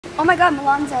Oh my god,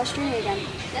 Milan's streaming again.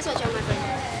 Let's watch it on my phone.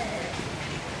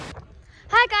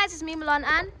 Hi guys, it's me, Milan,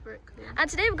 and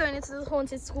today we're going into the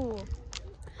haunted school.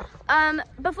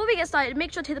 Before we get started,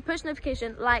 make sure to hit the push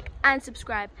notification, like, and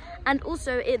subscribe. And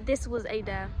also, this was a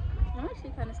dare. I'm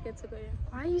actually kind of scared to go in.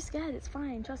 Why are you scared? It's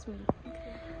fine, trust me.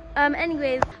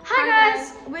 Anyways, hi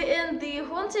guys, we're in the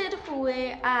haunted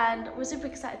hallway and we're super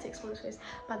excited to explore this place.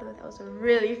 By the way, that was a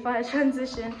really fun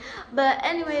transition. But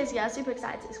anyways, yeah, super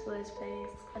excited to explore this place.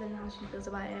 I don't know how she feels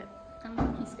about it. I'm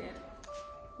lucky scared.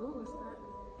 What was that?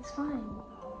 It's fine.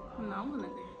 No, I wanna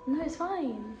go. No, it's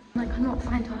fine. I cannot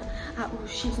find her at all.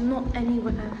 She's not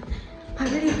anywhere. I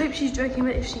really hope she's joking,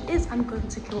 but if she is, I'm going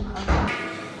to kill her.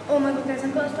 Oh my god, guys,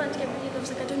 I'm starting to get really nervous.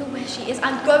 Like, I don't know where she is.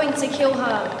 I'm going to kill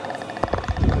her.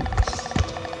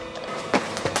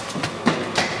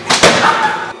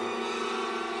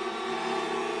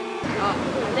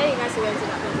 I dare you guys to go into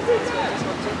that building.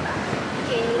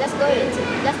 Okay, let's go into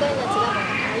that one.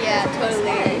 Yeah,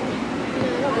 totally.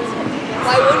 No,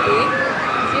 Why would we?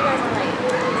 you guys are like,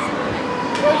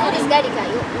 well, you're this guy,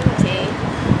 Okay.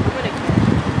 I'm gonna go.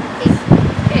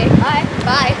 Okay, bye.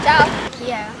 Bye. Ciao.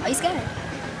 Yeah, are you scared?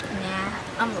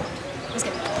 Nah, I'm not. Let's go.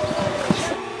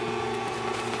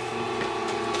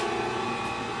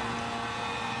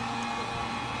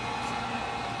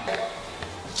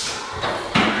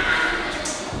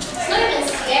 It's not even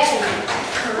scary.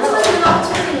 What am I talking about?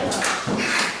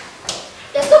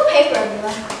 There's no paper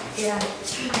everywhere. Yeah.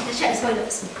 Let's check this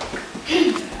windows.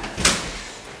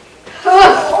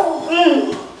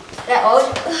 That old?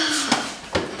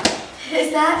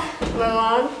 Is that my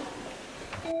mom?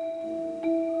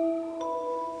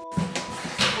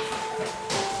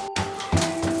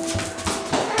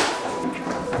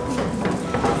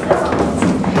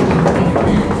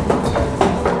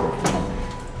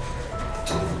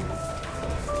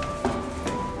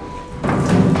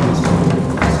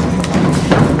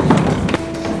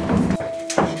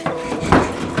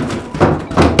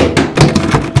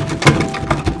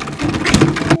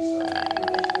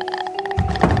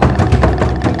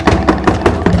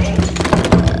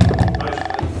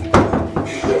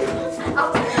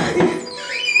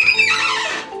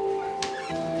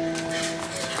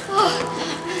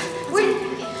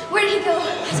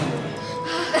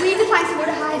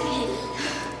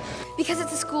 Because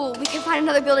it's a school, we can find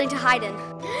another building to hide in.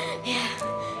 Yeah.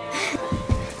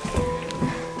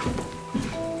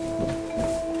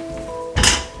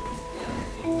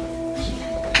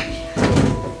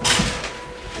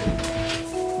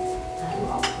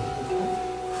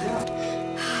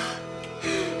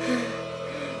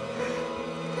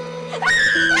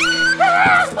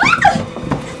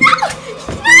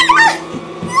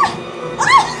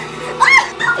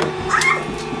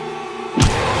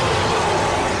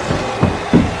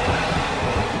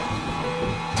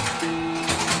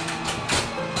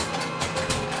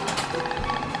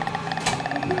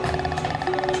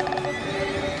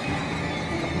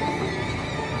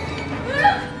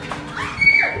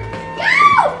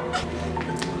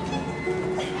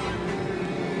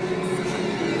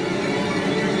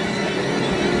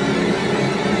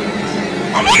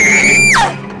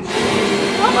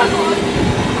 Oh my god!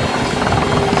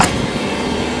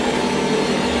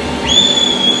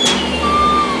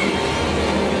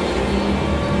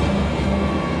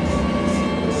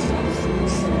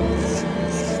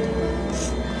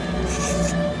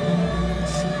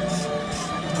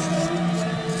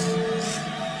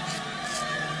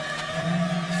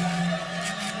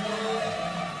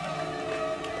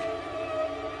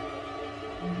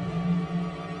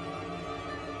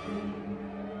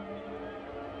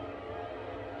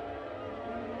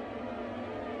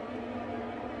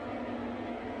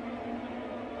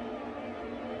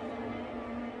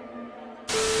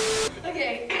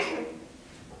 Okay.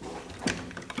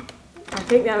 I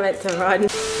think they're meant to run.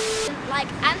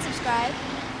 Like and subscribe.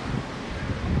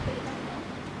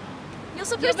 You're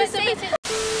supposed to say it.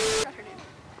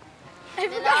 I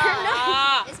forgot her name.